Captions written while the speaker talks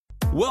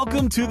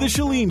Welcome to The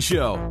Chalene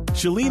Show.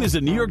 Chalene is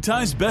a New York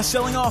Times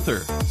bestselling author,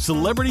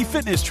 celebrity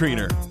fitness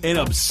trainer, and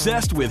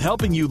obsessed with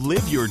helping you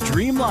live your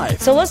dream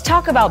life. So let's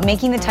talk about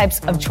making the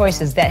types of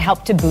choices that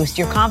help to boost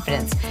your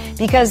confidence,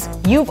 because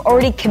you've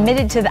already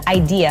committed to the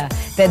idea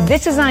that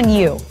this is on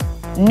you,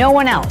 no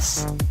one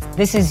else.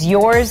 This is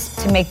yours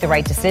to make the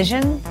right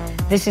decision.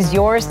 This is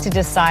yours to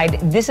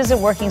decide this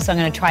isn't working, so I'm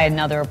going to try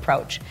another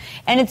approach.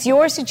 And it's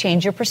yours to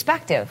change your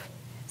perspective.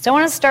 So I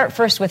want to start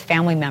first with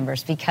family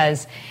members,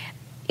 because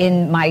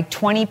in my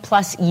 20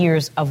 plus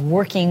years of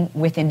working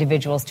with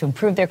individuals to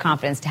improve their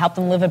confidence, to help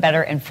them live a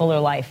better and fuller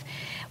life,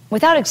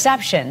 without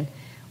exception,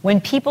 when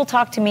people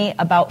talk to me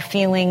about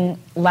feeling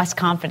less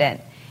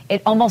confident,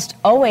 it almost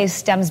always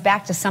stems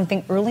back to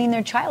something early in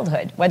their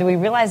childhood, whether we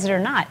realize it or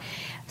not.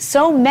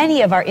 So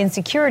many of our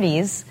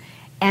insecurities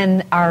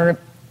and our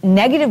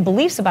negative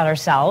beliefs about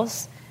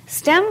ourselves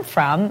stem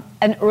from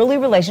an early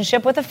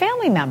relationship with a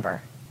family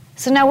member.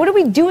 So now what do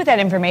we do with that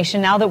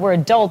information now that we're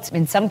adults?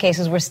 In some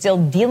cases, we're still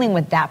dealing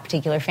with that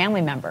particular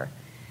family member.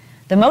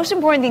 The most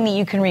important thing that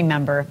you can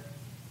remember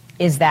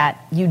is that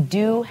you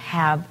do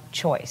have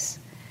choice.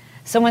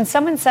 So when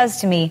someone says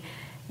to me,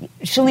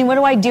 Chalene,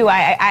 what do?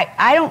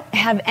 I don't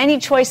have any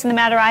choice in the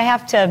matter. I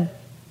have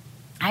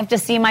to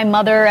see my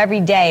mother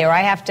every day, or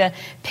I have to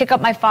pick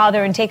up my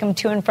father and take him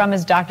to and from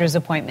his doctor's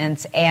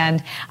appointments,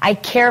 and I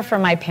care for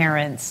my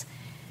parents.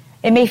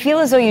 It may feel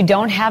as though you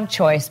don't have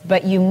choice,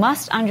 but you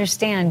must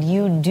understand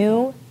you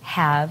do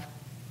have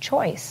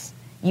choice.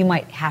 You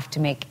might have to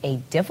make a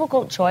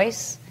difficult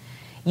choice.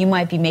 You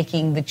might be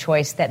making the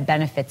choice that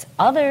benefits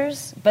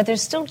others, but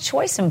there's still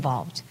choice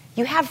involved.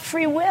 You have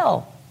free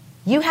will.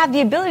 You have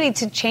the ability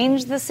to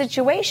change the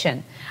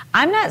situation.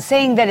 I'm not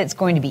saying that it's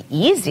going to be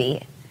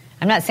easy.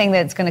 I'm not saying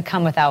that it's going to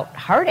come without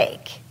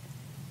heartache.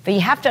 But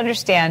you have to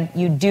understand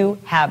you do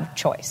have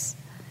choice.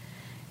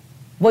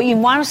 What you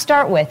want to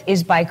start with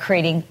is by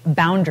creating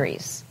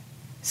boundaries,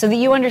 so that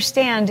you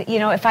understand,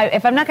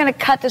 if I'm not going to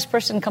cut this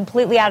person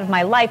completely out of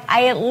my life,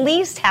 I at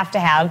least have to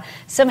have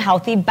some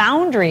healthy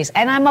boundaries.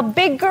 And I'm a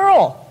big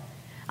girl.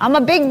 I'm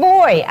a big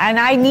boy, and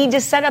I need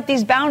to set up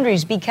these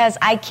boundaries because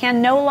I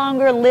can no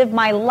longer live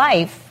my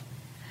life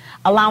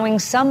allowing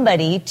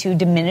somebody to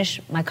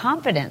diminish my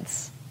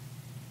confidence.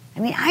 I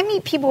mean, I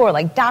meet people who are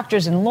like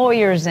doctors and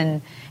lawyers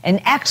and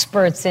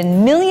experts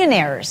and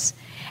millionaires,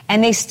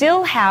 and they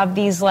still have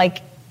these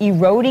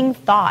eroding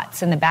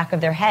thoughts in the back of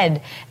their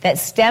head that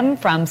stem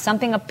from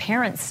something a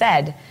parent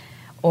said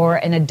or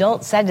an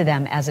adult said to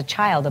them as a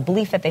child, a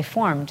belief that they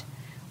formed,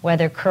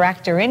 whether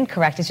correct or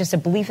incorrect. It's just a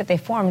belief that they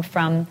formed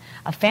from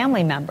a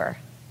family member.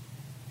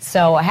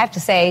 So I have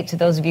to say to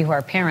those of you who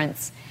are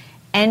parents,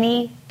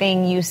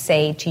 anything you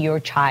say to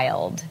your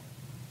child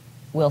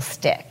will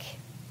stick.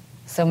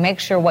 So make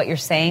sure what you're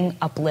saying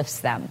uplifts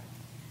them.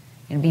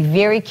 And be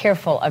very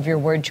careful of your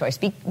word choice.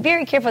 Be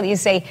very careful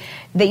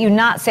that you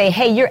not say,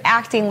 hey, you're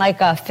acting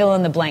like a fill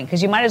in the blank,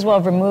 because you might as well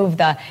have removed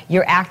the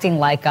you're acting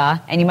like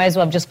a, and you might as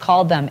well have just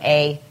called them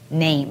a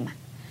name.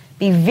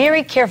 Be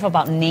very careful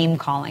about name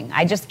calling.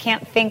 I just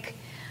can't think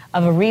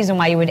of a reason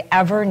why you would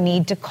ever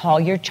need to call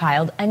your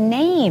child a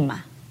name,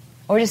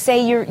 or to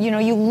say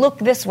you look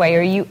this way,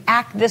 or you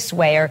act this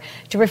way, or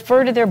to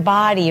refer to their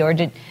body, or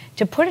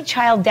to put a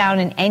child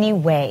down in any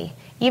way.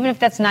 Even if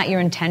that's not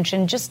your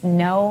intention, just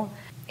know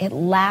it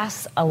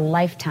lasts a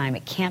lifetime.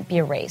 It can't be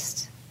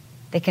erased.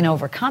 They can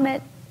overcome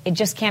it. It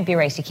just can't be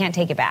erased. You can't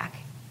take it back.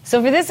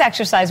 So for this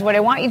exercise, what I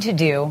want you to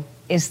do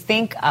is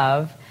think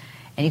of,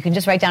 and you can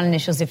just write down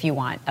initials if you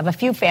want, of a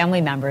few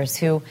family members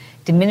who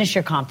diminish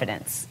your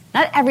confidence.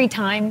 Not every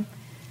time,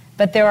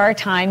 but there are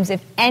times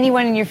if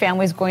anyone in your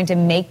family is going to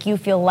make you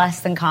feel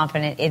less than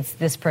confident, it's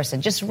this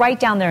person. Just write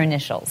down their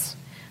initials,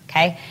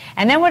 okay?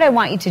 And then what I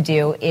want you to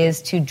do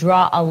is to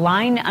draw a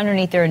line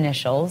underneath their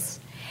initials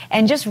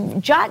and just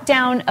jot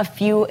down a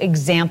few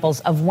examples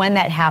of when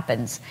that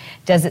happens.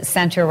 Does it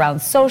center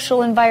around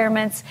social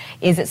environments?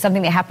 Is it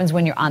something that happens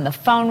when you're on the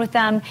phone with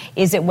them?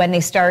 Is it when they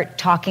start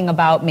talking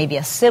about maybe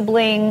a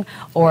sibling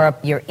or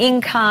your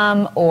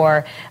income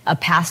or a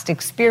past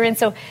experience?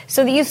 So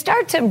that you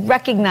start to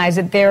recognize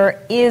that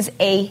there is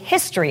a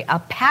history, a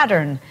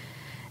pattern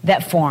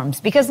that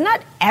forms, because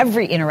not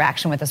every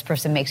interaction with this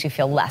person makes you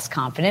feel less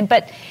confident,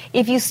 but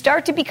if you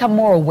start to become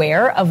more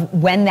aware of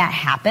when that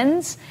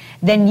happens,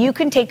 then you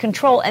can take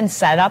control and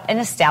set up and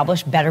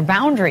establish better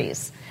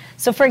boundaries.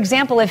 So for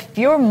example, if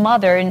your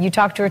mother, and you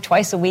talk to her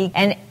twice a week,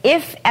 and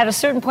if at a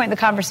certain point in the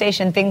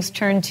conversation things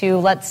turn to,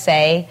 let's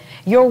say,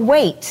 your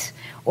weight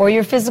or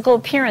your physical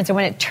appearance, and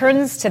when it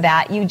turns to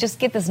that, you just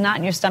get this knot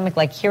in your stomach,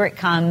 like, here it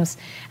comes,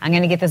 I'm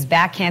going to get this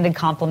backhanded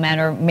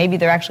compliment, or maybe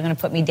they're actually going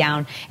to put me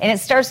down, and it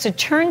starts to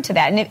turn to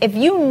that. And if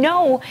you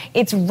know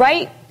it's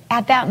right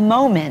at that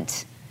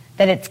moment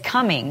that it's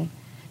coming,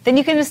 then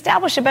you can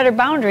establish a better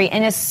boundary,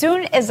 and as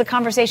soon as the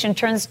conversation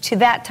turns to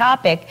that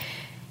topic,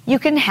 you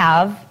can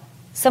have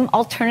some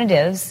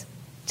alternatives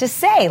to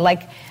say,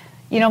 like,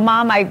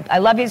 Mom, I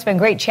love you. It's been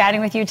great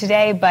chatting with you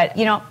today, but,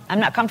 I'm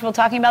not comfortable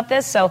talking about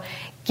this, so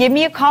give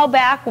me a call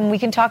back when we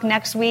can talk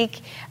next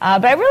week.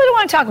 But I really don't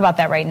want to talk about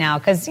that right now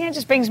because, it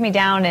just brings me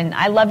down, and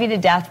I love you to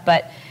death,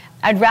 but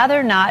I'd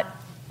rather not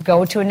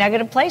go to a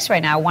negative place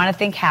right now. I want to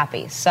think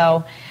happy.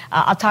 So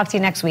I'll talk to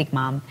you next week,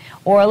 Mom.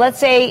 Or let's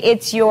say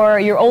it's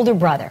your older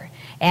brother.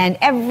 And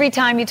every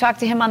time you talk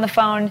to him on the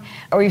phone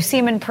or you see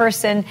him in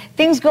person,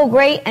 things go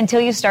great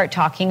until you start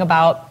talking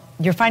about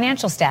your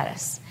financial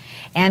status.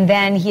 And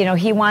then,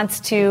 he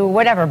wants to,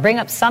 bring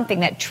up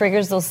something that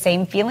triggers those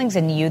same feelings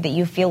in you that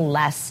you feel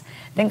less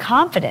than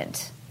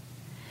confident.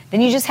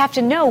 Then you just have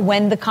to know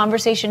when the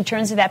conversation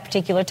turns to that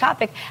particular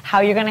topic,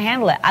 how you're going to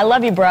handle it. I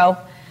love you, bro.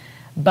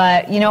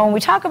 But, when we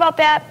talk about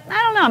that, I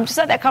don't know, I'm just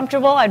not that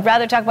comfortable. I'd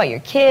rather talk about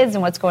your kids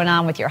and what's going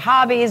on with your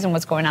hobbies and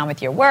what's going on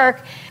with your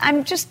work.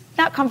 I'm just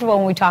not comfortable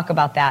when we talk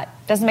about that.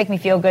 Doesn't make me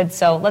feel good,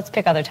 so let's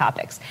pick other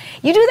topics.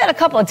 You do that a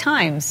couple of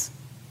times,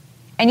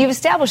 and you've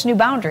established new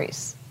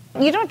boundaries.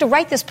 You don't have to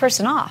write this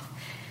person off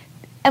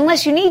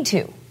unless you need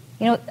to.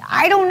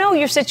 I don't know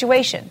your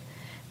situation,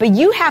 but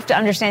you have to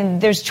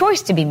understand there's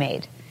choice to be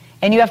made.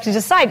 And you have to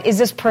decide, is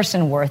this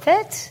person worth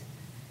it?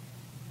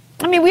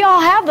 I mean, we all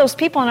have those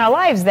people in our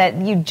lives that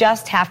you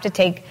just have to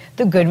take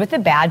the good with the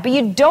bad, but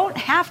you don't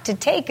have to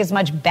take as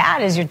much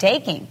bad as you're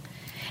taking.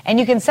 And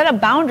you can set up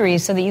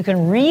boundaries so that you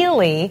can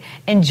really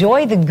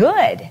enjoy the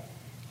good,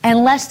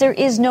 unless there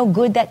is no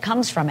good that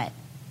comes from it.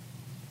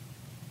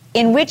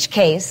 In which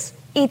case,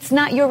 it's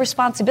not your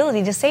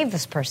responsibility to save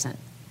this person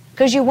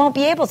because you won't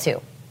be able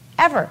to,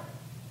 ever.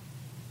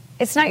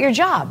 It's not your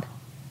job.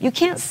 You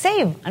can't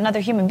save another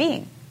human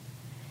being.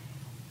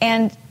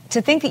 And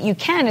to think that you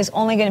can is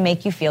only going to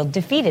make you feel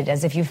defeated,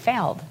 as if you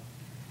failed.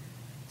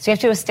 So you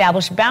have to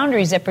establish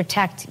boundaries that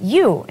protect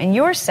you and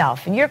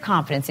yourself and your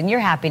confidence and your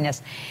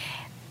happiness.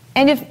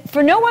 And if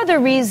for no other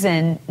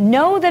reason,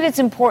 know that it's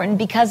important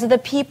because of the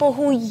people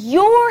who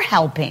you're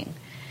helping.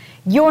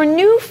 Your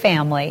new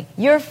family,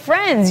 your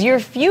friends, your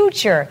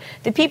future,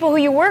 the people who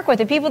you work with,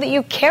 the people that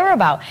you care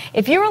about.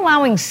 If you're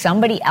allowing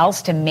somebody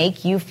else to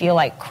make you feel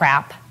like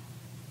crap,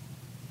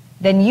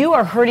 then you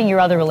are hurting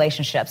your other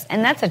relationships.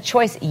 And that's a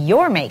choice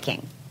you're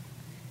making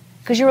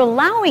because you're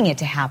allowing it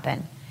to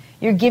happen.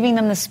 You're giving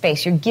them the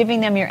space. You're giving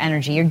them your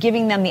energy. You're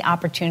giving them the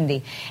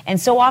opportunity. And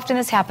so often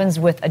this happens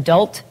with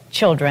adult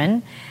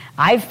children.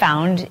 I've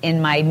found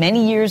in my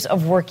many years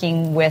of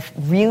working with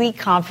really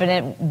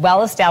confident,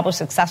 well-established,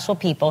 successful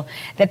people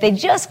that they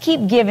just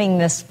keep giving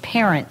this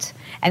parent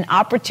an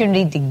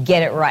opportunity to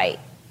get it right.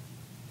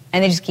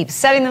 And they just keep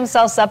setting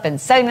themselves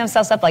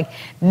up like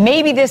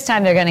maybe this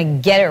time they're going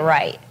to get it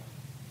right.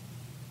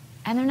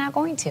 And they're not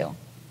going to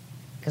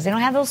because they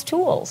don't have those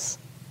tools.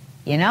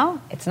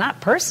 It's not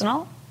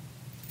personal.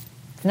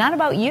 It's not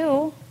about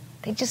you.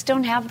 They just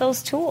don't have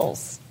those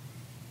tools.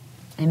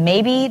 And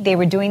maybe they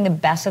were doing the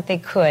best that they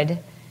could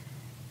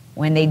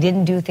when they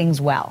didn't do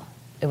things well.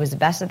 It was the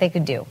best that they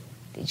could do.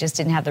 They just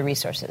didn't have the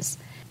resources,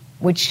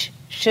 which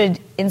should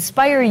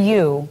inspire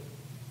you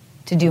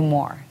to do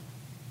more.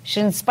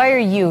 Should inspire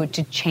you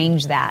to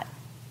change that,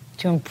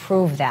 to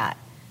improve that,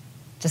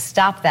 to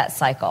stop that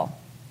cycle.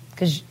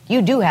 Because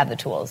you do have the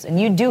tools,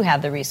 and you do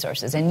have the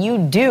resources, and you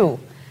do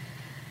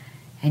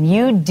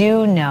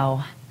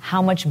know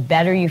how much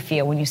better you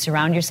feel when you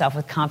surround yourself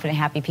with confident,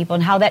 happy people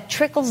and how that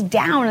trickles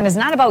down. And it's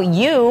not about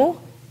you,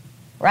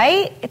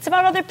 right? It's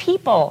about other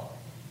people.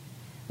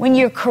 When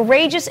you're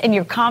courageous and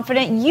you're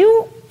confident,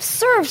 you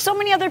serve so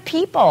many other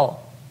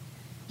people.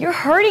 You're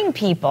hurting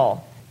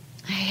people.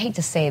 I hate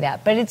to say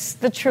that, but it's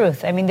the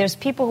truth. I mean, there's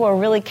people who are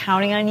really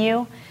counting on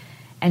you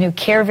and who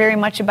care very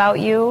much about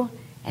you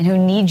and who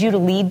need you to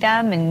lead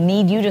them and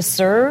need you to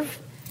serve.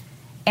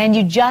 And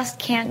you just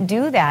can't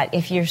do that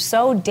if you're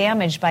so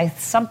damaged by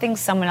something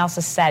someone else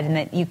has said and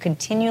that you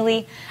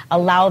continually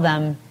allow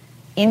them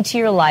into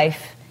your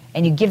life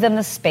and you give them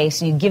the space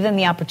and you give them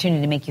the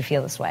opportunity to make you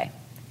feel this way.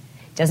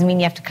 Doesn't mean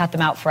you have to cut them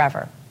out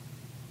forever.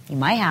 You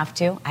might have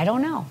to. I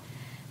don't know.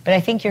 But I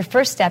think your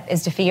first step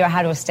is to figure out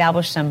how to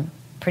establish some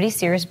pretty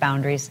serious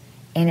boundaries.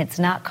 And it's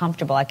not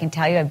comfortable. I can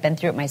tell you, I've been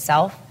through it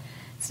myself.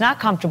 It's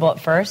not comfortable at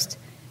first,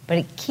 but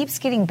it keeps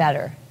getting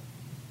better.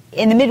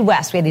 In the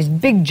Midwest, we had these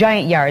big,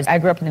 giant yards. I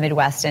grew up in the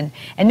Midwest, and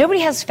nobody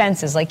has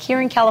fences. Like here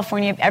in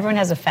California, everyone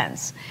has a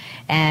fence.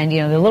 And,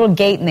 the little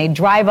gate, and they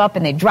drive up,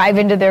 and they drive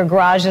into their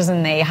garages,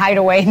 and they hide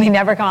away, and they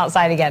never come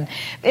outside again.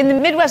 In the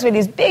Midwest, we had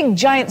these big,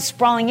 giant,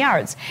 sprawling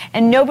yards,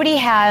 and nobody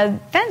had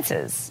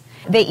fences.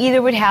 They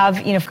either would have,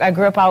 I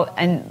grew up out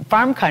in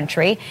farm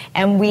country,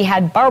 and we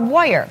had barbed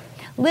wire.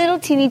 Little,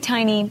 teeny,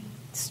 tiny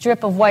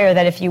strip of wire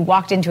that if you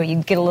walked into it,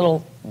 you'd get a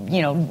little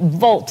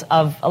volt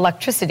of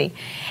electricity.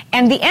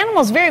 And the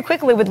animals very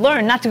quickly would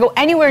learn not to go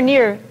anywhere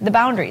near the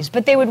boundaries,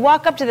 but they would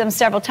walk up to them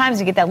several times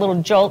to get that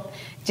little jolt.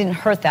 It didn't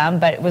hurt them,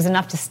 but it was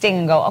enough to sting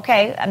and go,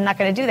 okay, I'm not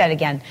going to do that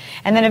again.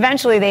 And then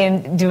eventually they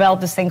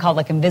developed this thing called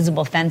like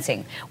invisible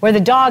fencing, where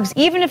the dogs,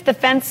 even if the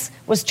fence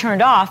was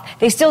turned off,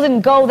 they still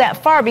didn't go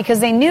that far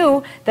because they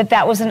knew that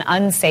that was an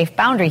unsafe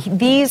boundary.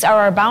 These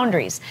are our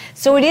boundaries.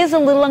 So it is a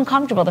little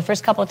uncomfortable the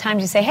first couple of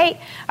times you say,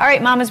 hey, all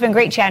right, Mom, it's been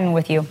great chatting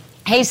with you.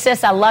 Hey,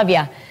 sis, I love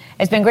you.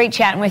 It's been great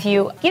chatting with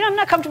you. You know, I'm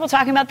not comfortable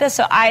talking about this,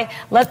 so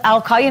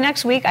I'll call you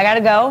next week. I got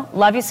to go.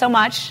 Love you so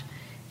much.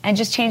 And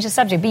just change the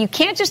subject. But you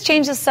can't just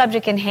change the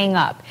subject and hang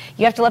up.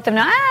 You have to let them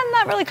know, I'm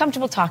not really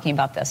comfortable talking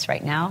about this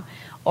right now.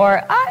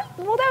 Or,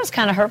 well, that was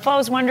kind of hurtful. I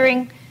was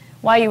wondering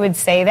why you would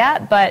say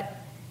that. But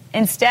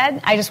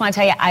instead, I just want to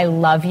tell you I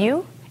love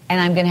you, and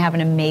I'm going to have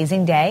an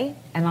amazing day,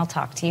 and I'll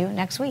talk to you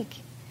next week.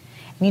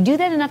 And you do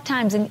that enough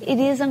times, and it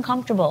is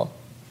uncomfortable.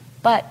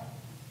 But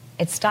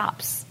it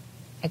stops.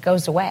 It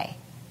goes away.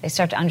 They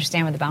start to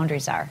understand where the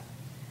boundaries are.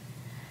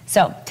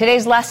 So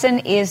today's lesson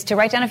is to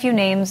write down a few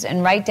names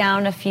and write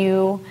down a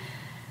few,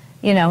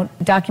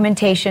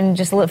 documentation,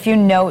 just a few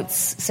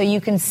notes so you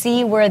can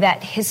see where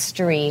that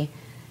history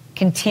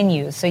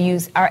continues. So you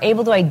are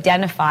able to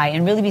identify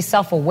and really be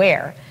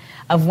self-aware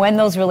of when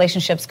those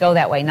relationships go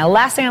that way. Now, the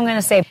last thing I'm going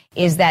to say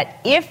is that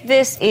if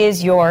this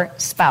is your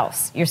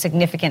spouse, your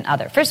significant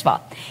other, first of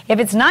all, if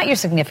it's not your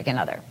significant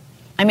other,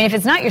 if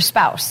it's not your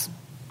spouse,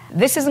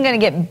 this isn't going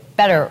to get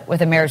better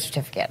with a marriage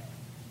certificate.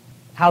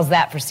 How's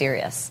that for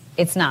serious?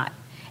 It's not.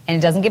 And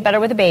it doesn't get better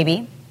with a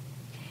baby.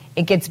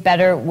 It gets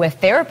better with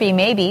therapy,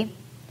 maybe.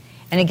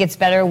 And it gets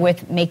better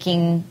with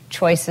making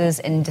choices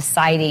and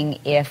deciding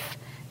if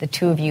the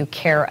two of you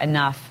care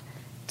enough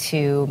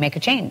to make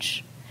a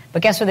change.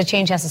 But guess where the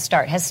change has to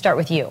start? It has to start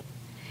with you.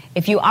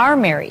 If you are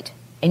married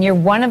and you're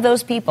one of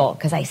those people,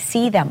 because I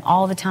see them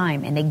all the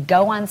time, and they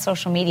go on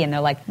social media and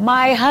they're like,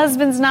 my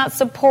husband's not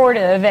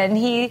supportive, and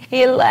he's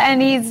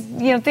and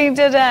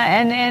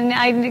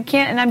I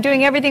can't, and I'm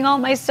doing everything all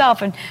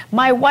myself, and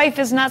my wife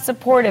is not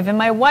supportive, and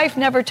my wife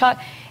never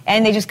taught,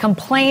 and they just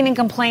complain and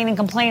complain and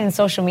complain in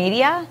social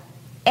media.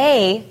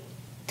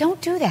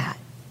 Don't do that.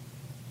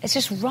 It's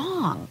just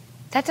wrong.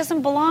 That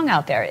doesn't belong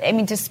out there.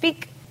 To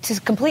speak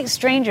to complete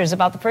strangers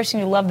about the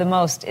person you love the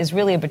most is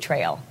really a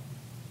betrayal.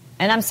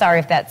 And I'm sorry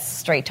if that's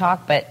straight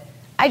talk, but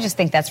I just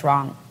think that's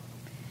wrong.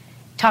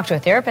 Talk to a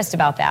therapist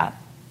about that.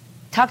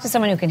 Talk to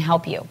someone who can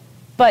help you.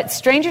 But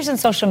strangers in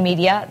social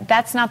media,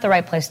 that's not the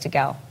right place to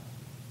go.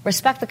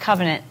 Respect the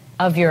covenant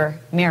of your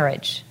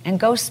marriage and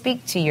go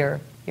speak to your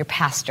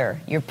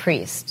pastor, your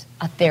priest,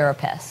 a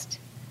therapist.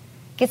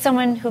 Get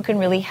someone who can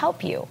really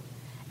help you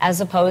as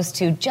opposed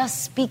to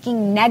just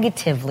speaking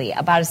negatively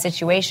about a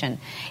situation.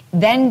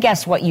 Then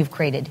guess what you've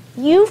created?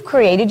 You've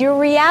created your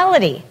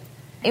reality.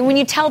 And when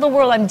you tell the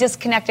world I'm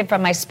disconnected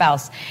from my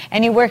spouse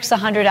and he works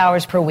 100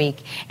 hours per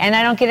week and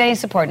I don't get any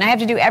support and I have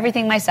to do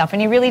everything myself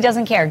and he really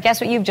doesn't care, guess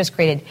what you've just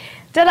created?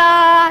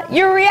 Ta-da!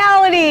 Your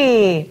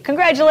reality!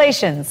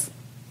 Congratulations.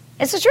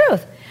 It's the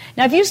truth.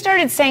 Now, if you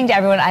started saying to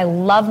everyone, I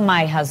love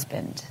my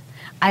husband,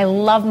 I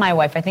love my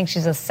wife, I think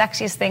she's the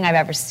sexiest thing I've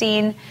ever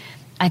seen,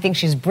 I think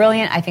she's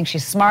brilliant, I think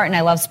she's smart, and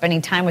I love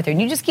spending time with her,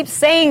 and you just keep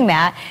saying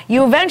that,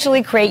 you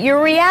eventually create your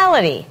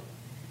reality.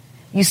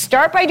 You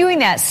start by doing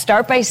that.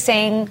 Start by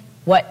saying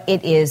what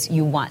it is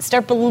you want.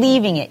 Start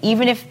believing it.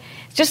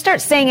 Just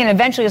start saying it and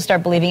eventually you'll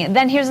start believing it.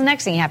 Then here's the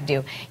next thing you have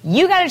to do.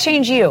 You got to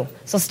change you.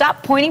 So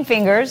stop pointing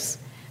fingers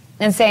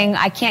and saying,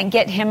 I can't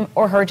get him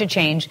or her to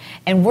change,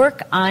 and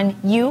work on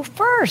you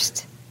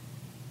first.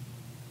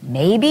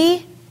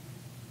 Maybe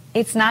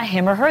it's not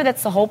him or her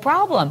that's the whole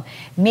problem.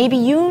 Maybe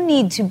you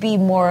need to be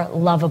more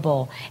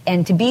lovable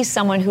and to be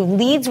someone who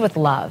leads with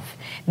love.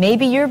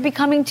 Maybe you're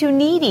becoming too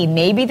needy.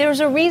 Maybe there's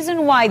a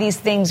reason why these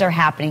things are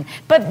happening.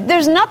 But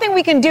there's nothing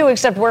we can do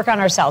except work on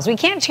ourselves. We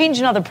can't change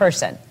another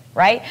person,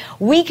 right?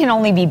 We can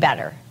only be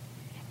better.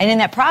 And in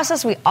that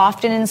process, we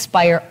often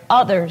inspire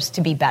others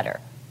to be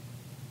better.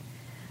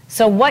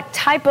 So what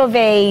type of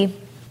a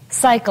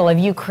cycle have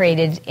you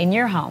created in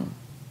your home?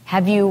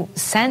 Have you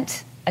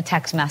sent a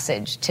text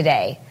message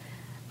today,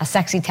 a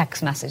sexy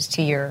text message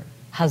to your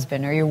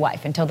husband or your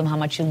wife, and told them how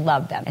much you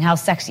love them and how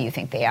sexy you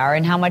think they are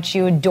and how much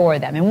you adore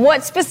them and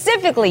what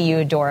specifically you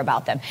adore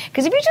about them?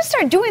 Because if you just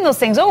start doing those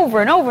things over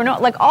and over and over,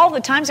 like all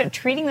the time, start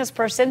treating this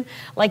person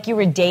like you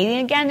were dating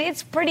again,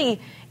 it's pretty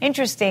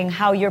interesting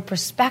how your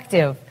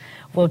perspective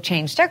will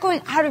change. Start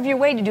going out of your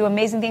way to do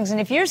amazing things.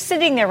 And if you're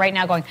sitting there right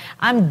now going,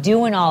 I'm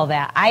doing all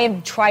that, I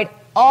have tried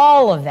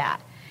all of that,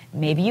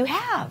 maybe you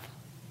have.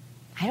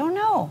 I don't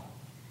know.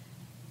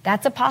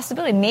 That's a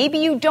possibility. Maybe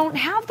you don't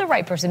have the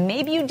right person.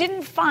 Maybe you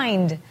didn't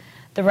find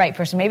the right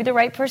person. Maybe the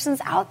right person's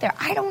out there.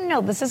 I don't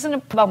know. This isn't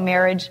about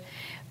marriage.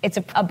 It's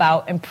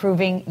about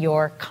improving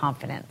your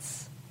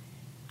confidence.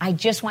 I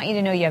just want you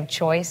to know you have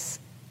choice.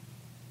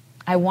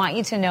 I want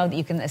you to know that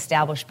you can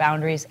establish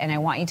boundaries, and I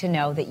want you to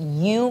know that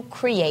you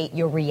create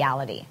your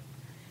reality.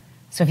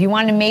 So if you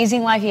want an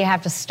amazing life, you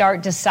have to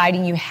start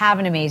deciding you have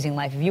an amazing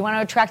life. If you want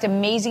to attract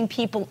amazing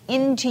people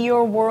into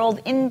your world,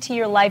 into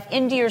your life,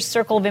 into your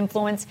circle of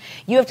influence,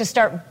 you have to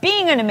start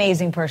being an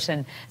amazing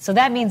person. So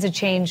that means a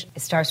change. It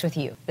starts with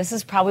you. This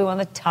is probably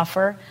one of the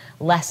tougher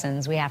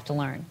lessons we have to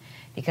learn,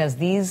 because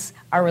these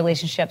are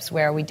relationships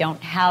where we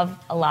don't have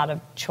a lot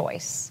of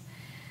choice.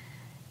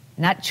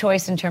 Not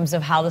choice in terms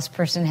of how this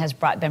person has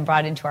been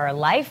brought into our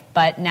life,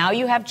 but now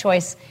you have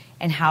choice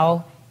in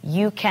how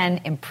you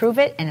can improve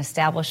it and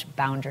establish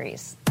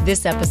boundaries.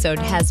 This episode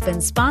has been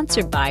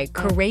sponsored by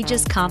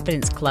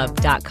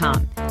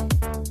CourageousConfidenceClub.com.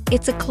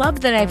 It's a club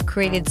that I've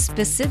created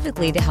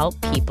specifically to help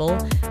people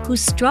who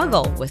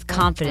struggle with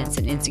confidence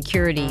and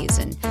insecurities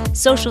and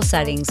social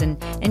settings and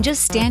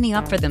just standing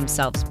up for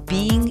themselves,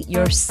 being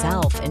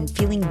yourself and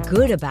feeling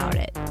good about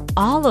it.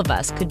 All of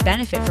us could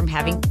benefit from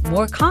having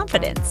more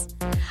confidence.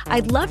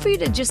 I'd love for you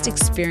to just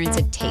experience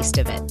a taste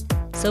of it.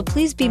 So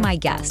please be my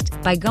guest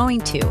by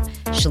going to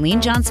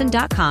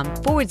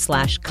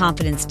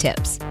ChaleneJohnson.com/confidence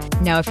tips.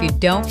 Now, if you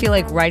don't feel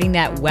like writing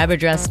that web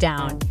address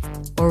down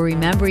or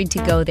remembering to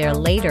go there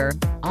later,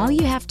 all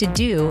you have to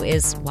do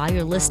is, while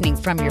you're listening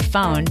from your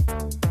phone,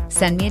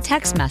 send me a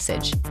text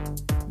message.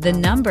 The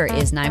number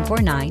is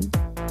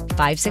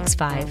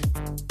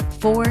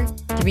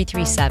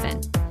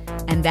 949-565-4337,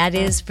 and that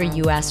is for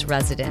U.S.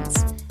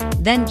 residents.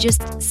 Then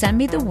just send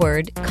me the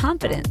word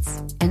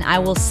confidence, and I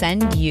will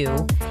send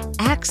you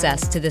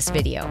access to this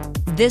video.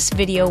 This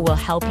video will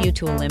help you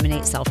to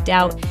eliminate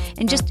self-doubt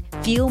and just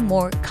feel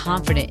more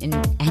confident in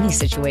any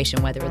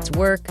situation, whether it's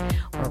work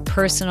or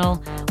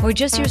personal or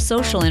just your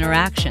social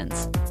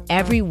interactions.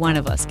 Every one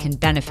of us can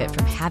benefit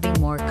from having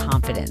more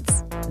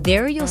confidence.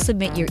 There you'll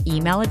submit your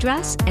email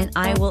address and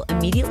I will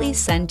immediately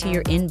send to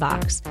your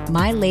inbox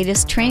my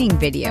latest training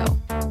video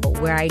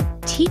where I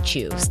teach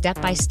you step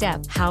by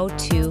step how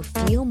to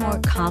feel more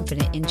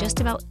confident in just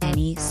about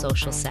any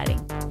social setting.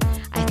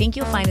 I think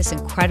you'll find this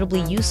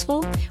incredibly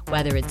useful,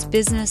 whether it's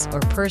business or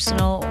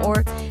personal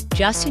or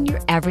just in your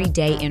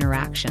everyday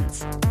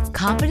interactions.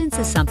 Confidence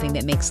is something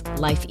that makes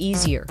life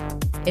easier.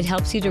 It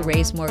helps you to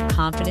raise more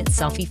confident,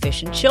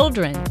 self-efficient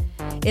children.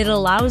 It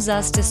allows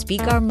us to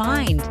speak our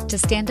mind, to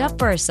stand up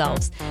for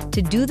ourselves,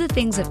 to do the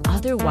things that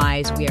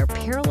otherwise we are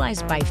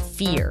paralyzed by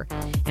fear,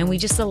 and we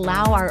just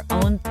allow our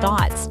own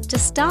thoughts to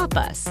stop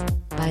us.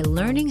 By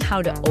learning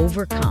how to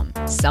overcome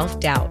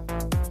self-doubt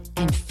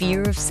and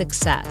fear of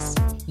success,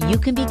 you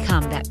can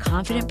become that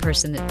confident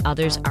person that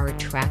others are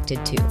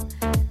attracted to.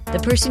 The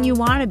person you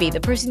want to be, the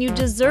person you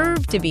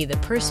deserve to be, the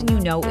person you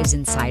know is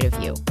inside of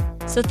you.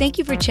 So thank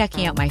you for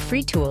checking out my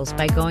free tools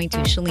by going to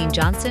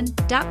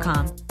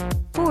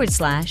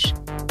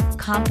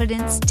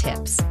ChaleneJohnson.com/confidence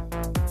tips.